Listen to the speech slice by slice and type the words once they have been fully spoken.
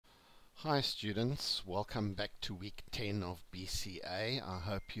Hi students, welcome back to week 10 of BCA. I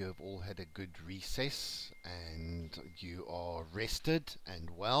hope you have all had a good recess and you are rested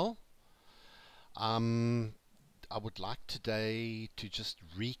and well. I would like today to just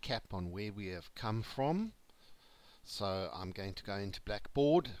recap on where we have come from. So I'm going to go into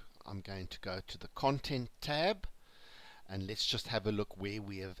Blackboard, I'm going to go to the Content tab, and let's just have a look where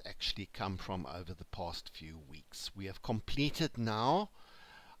we have actually come from over the past few weeks. We have completed now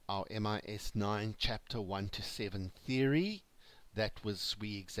our MIS 9 chapter 1 to 7 theory. That was,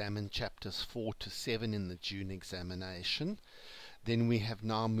 we examined chapters 4 to 7 in the June examination. Then we have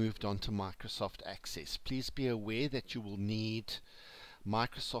now moved on to Microsoft Access. Please be aware that you will need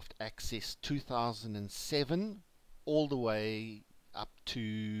Microsoft Access 2007 all the way up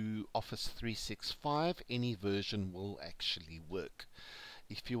to Office 365. Any version will actually work.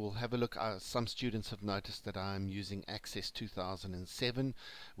 If you will have a look, some students have noticed that I'm using Access 2007,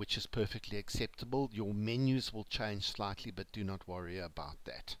 which is perfectly acceptable. Your menus will change slightly, but do not worry about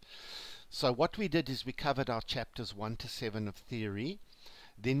that. So what we did is we covered our chapters 1 to 7 of theory.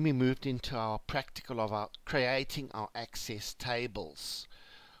 Then we moved into our practical of creating our Access tables,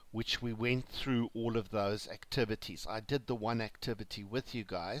 which we went through all of those activities. I did the one activity with you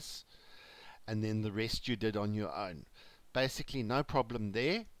guys, and then the rest you did on your own. Basically no problem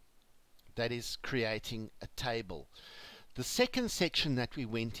there. That is creating a table. The second section that we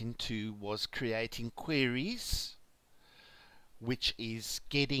went into was creating queries, which is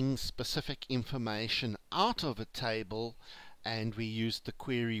getting specific information out of a table, and we used the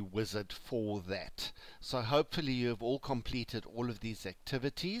query wizard for that. So hopefully you have all completed all of these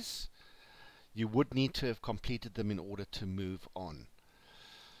activities. You would need to have completed them in order to move on.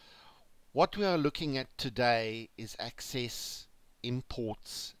 What we are looking at today is Access,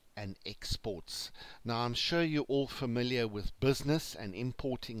 imports and exports. Now I'm sure you're all familiar with business and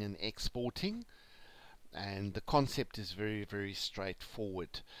importing and exporting, and the concept is very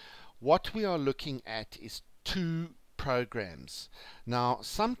straightforward. What we are looking at is two programs. Now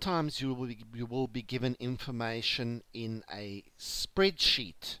sometimes you will be given information in a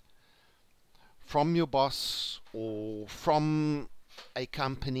spreadsheet from your boss or from a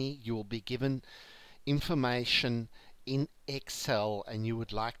company. You will be given information in Excel and you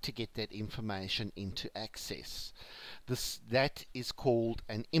would like to get that information into Access. That is called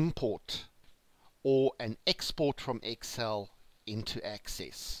an import or an export from Excel into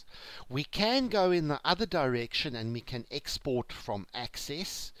Access. We can go in the other direction and we can export from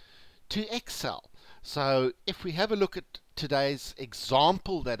Access to Excel. So if we have a look at today's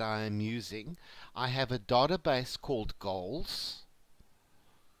example that I am using, I have a database called goals.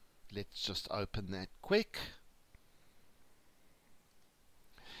 Let's just open that quick.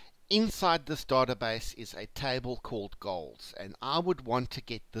 Inside this database is a table called goals, and I would want to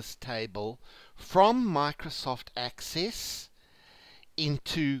get this table from Microsoft Access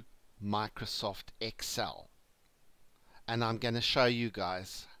into Microsoft Excel. And I'm going to show you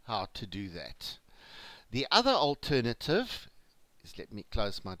guys how to do that. The other alternative is, let me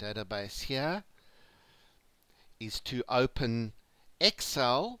close my database here, is to open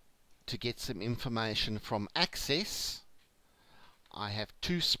Excel to get some information from Access. I have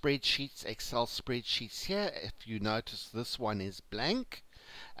two spreadsheets, Excel spreadsheets here. If you notice, this one is blank,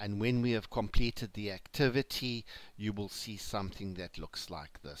 and when we have completed the activity you will see something that looks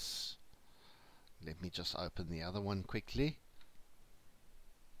like this. Let me just open the other one quickly.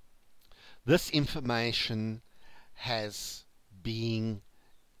 This information has been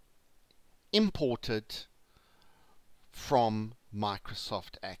imported from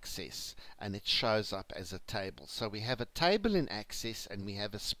Microsoft Access and it shows up as a table. So we have a table in Access and we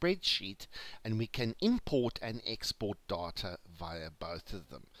have a spreadsheet, and we can import and export data via both of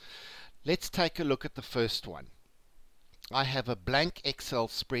them. Let's take a look at the first one. I have a blank Excel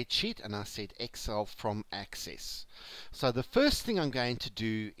spreadsheet and I said Excel from Access. So the first thing I'm going to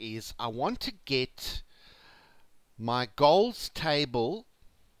do is I want to get my goals table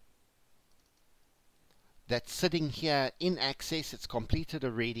that's sitting here in Access, it's completed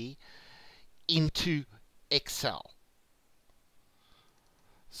already, into Excel.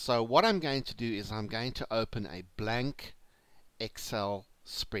 So what I'm going to do is I'm going to open a blank Excel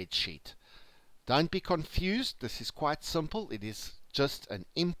spreadsheet. Don't be confused, this is quite simple. It is just an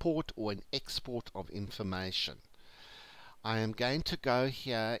import or an export of information. I am going to go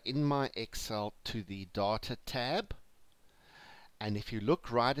here in my Excel to the Data tab. And if you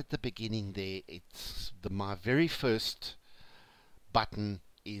look right at the beginning there, it's my very first button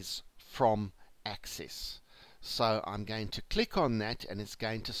is from Access. So I'm going to click on that and it's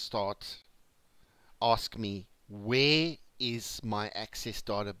going to start ask me where is my Access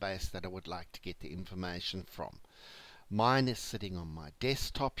database that I would like to get the information from. Mine is sitting on my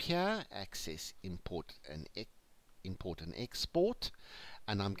desktop here, Access Import and Export,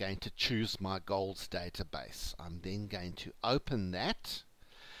 and I'm going to choose my goals database. I'm then going to open that,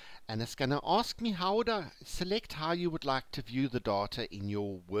 and it's going to ask me select how you would like to view the data in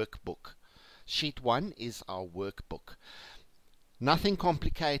your workbook. Sheet 1 is our workbook. Nothing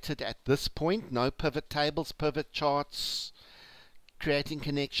complicated at this point, no pivot tables, pivot charts, creating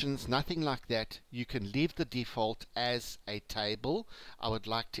connections, nothing like that. You can leave the default as a table. I would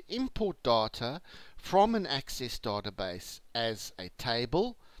like to import data from an Access database as a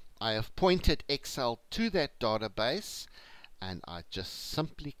table. I have pointed Excel to that database, and I just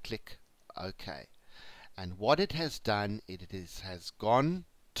simply click OK. And what it has done, has gone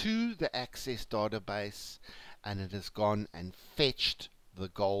to the Access database, and it has gone and fetched the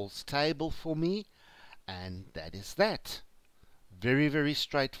goals table for me, and that is that. Very, very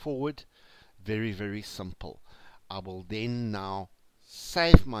straightforward, very, very simple. I will then now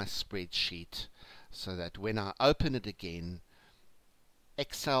save my spreadsheet so that when I open it again,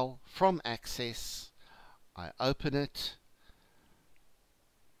 Excel from Access, I open it,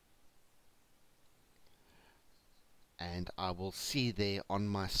 and I will see there on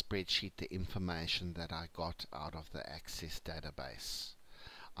my spreadsheet the information that I got out of the Access database.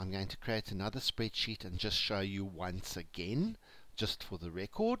 I'm going to create another spreadsheet and just show you once again, just for the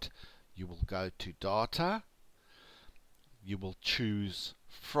record. You will go to Data, you will choose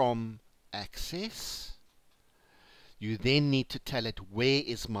From Access. You then need to tell it where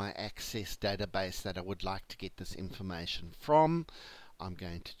is my Access database that I would like to get this information from. I'm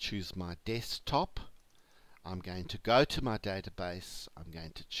going to choose my desktop. I'm going to go to my database. I'm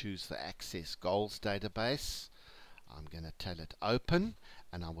going to choose the Access Goals database. I'm going to tell it open,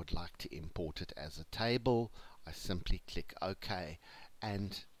 and I would like to import it as a table. I simply click OK,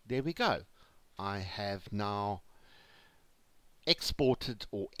 and there we go. I have now exported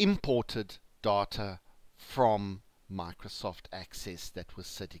or imported data from Microsoft Access that was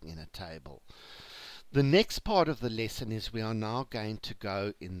sitting in a table. The next part of the lesson is we are now going to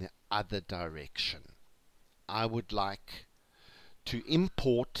go in the other direction. I would like to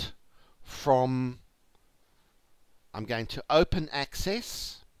import from, I'm going to open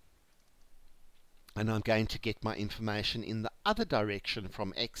Access, and I'm going to get my information in the other direction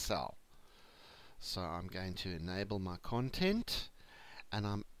from Excel. So I'm going to enable my content,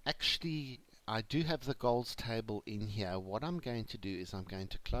 and I do have the goals table in here. What I'm going to do is I'm going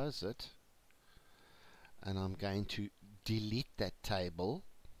to close it, and I'm going to delete that table.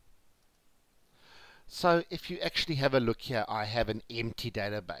 So if you actually have a look here, I have an empty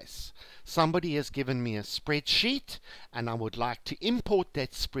database. Somebody has given me a spreadsheet, and I would like to import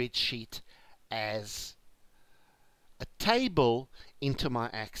that spreadsheet as a table into my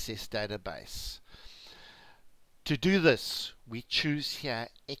Access database. To do this, we choose here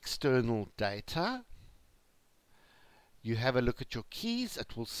External Data. You have a look at your keys.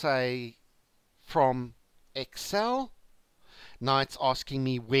 It will say From Excel. Now it's asking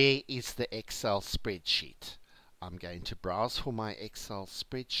me where is the Excel spreadsheet. I'm going to browse for my Excel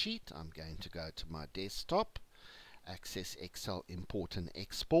spreadsheet. I'm going to go to my desktop, Access Excel Import and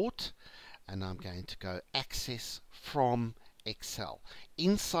Export, and I'm going to go Access from Excel.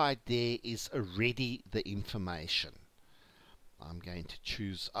 Inside there is already the information. I'm going to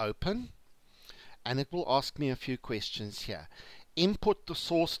choose Open, and it will ask me a few questions here. Input the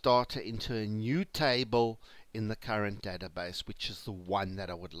source data into a new table in the current database, which is the one that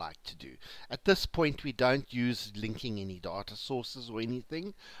I would like to do. At this point, we don't use linking any data sources or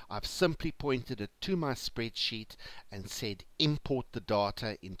anything. I've simply pointed it to my spreadsheet and said import the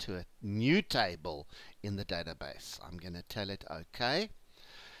data into a new table in the database. I'm going to tell it OK,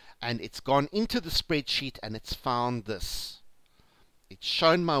 and it's gone into the spreadsheet and it's found this. It's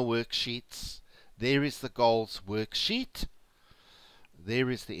shown my worksheets. There is the goals worksheet. There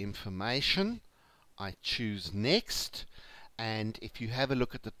is the information. I choose Next, and if you have a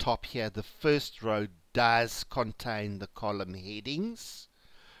look at the top here, the first row does contain the column headings,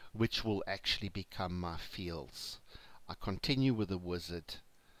 which will actually become my fields. I continue with the wizard.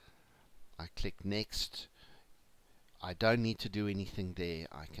 I click Next. I don't need to do anything there.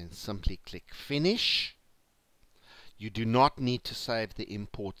 I can simply click Finish. You do not need to save the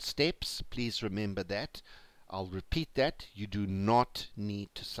import steps. Please remember that. I'll repeat that. You do not need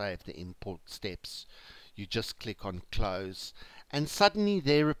to save the import steps. You just click on Close, and suddenly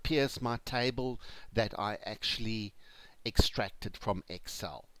there appears my table that I actually extracted from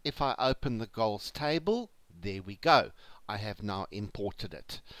Excel. If I open the goals table, there we go. I have now imported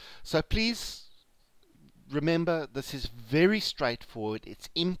it. So please remember, this is very straightforward. It's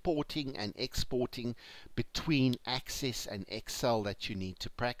importing and exporting between Access and Excel that you need to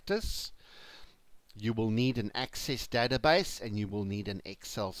practice. You will need an Access database and you will need an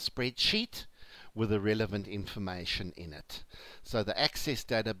Excel spreadsheet with the relevant information in it. So the Access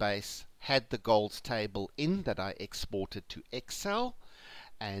database had the goals table in that I exported to Excel,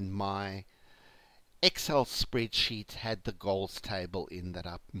 and my Excel spreadsheet had the goals table in that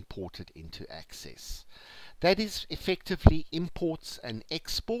I imported into Access. That is effectively imports and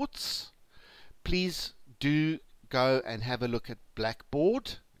exports. Please do go and have a look at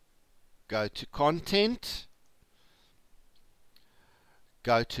Blackboard. Go to Content,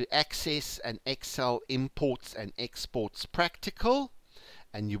 go to Access and Excel Imports and Exports Practical,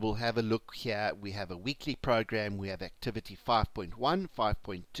 and you will have a look here. We have a weekly program. We have activity 5.1,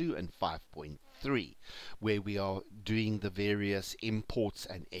 5.2 and 5.3 where we are doing the various imports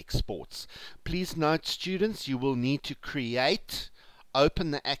and exports. Please note, students, you will need to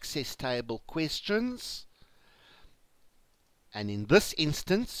open the Access table questions, and in this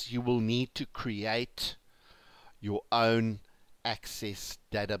instance you will need to create your own Access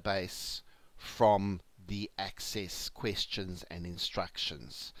database from the Access questions and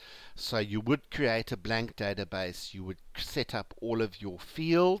instructions. So you would create a blank database, you would set up all of your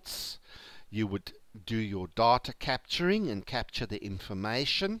fields, you would do your data capturing and capture the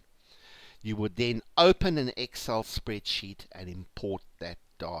information. You would then open an Excel spreadsheet and import that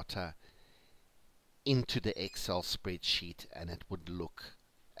data into the Excel spreadsheet, and it would look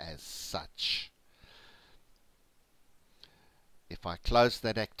as such. If I close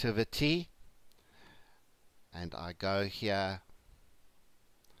that activity and I go here,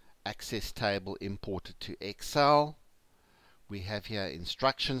 Access table imported to Excel, we have here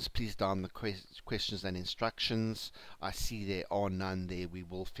instructions. Please down the questions and instructions. I see there are none there. We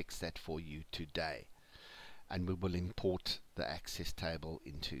will fix that for you today, and we will import the Access table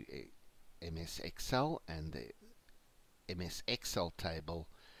into MS Excel and the MS Excel table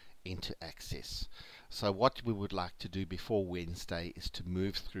into Access. So what we would like to do before Wednesday is to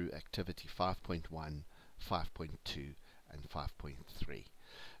move through activity 5.1, 5.2 and 5.3.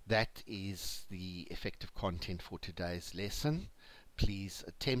 That is the effective content for today's lesson. Please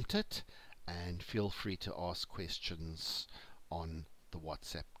attempt it and feel free to ask questions on the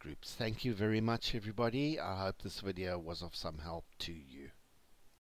WhatsApp groups. Thank you very much, everybody. I hope this video was of some help to you.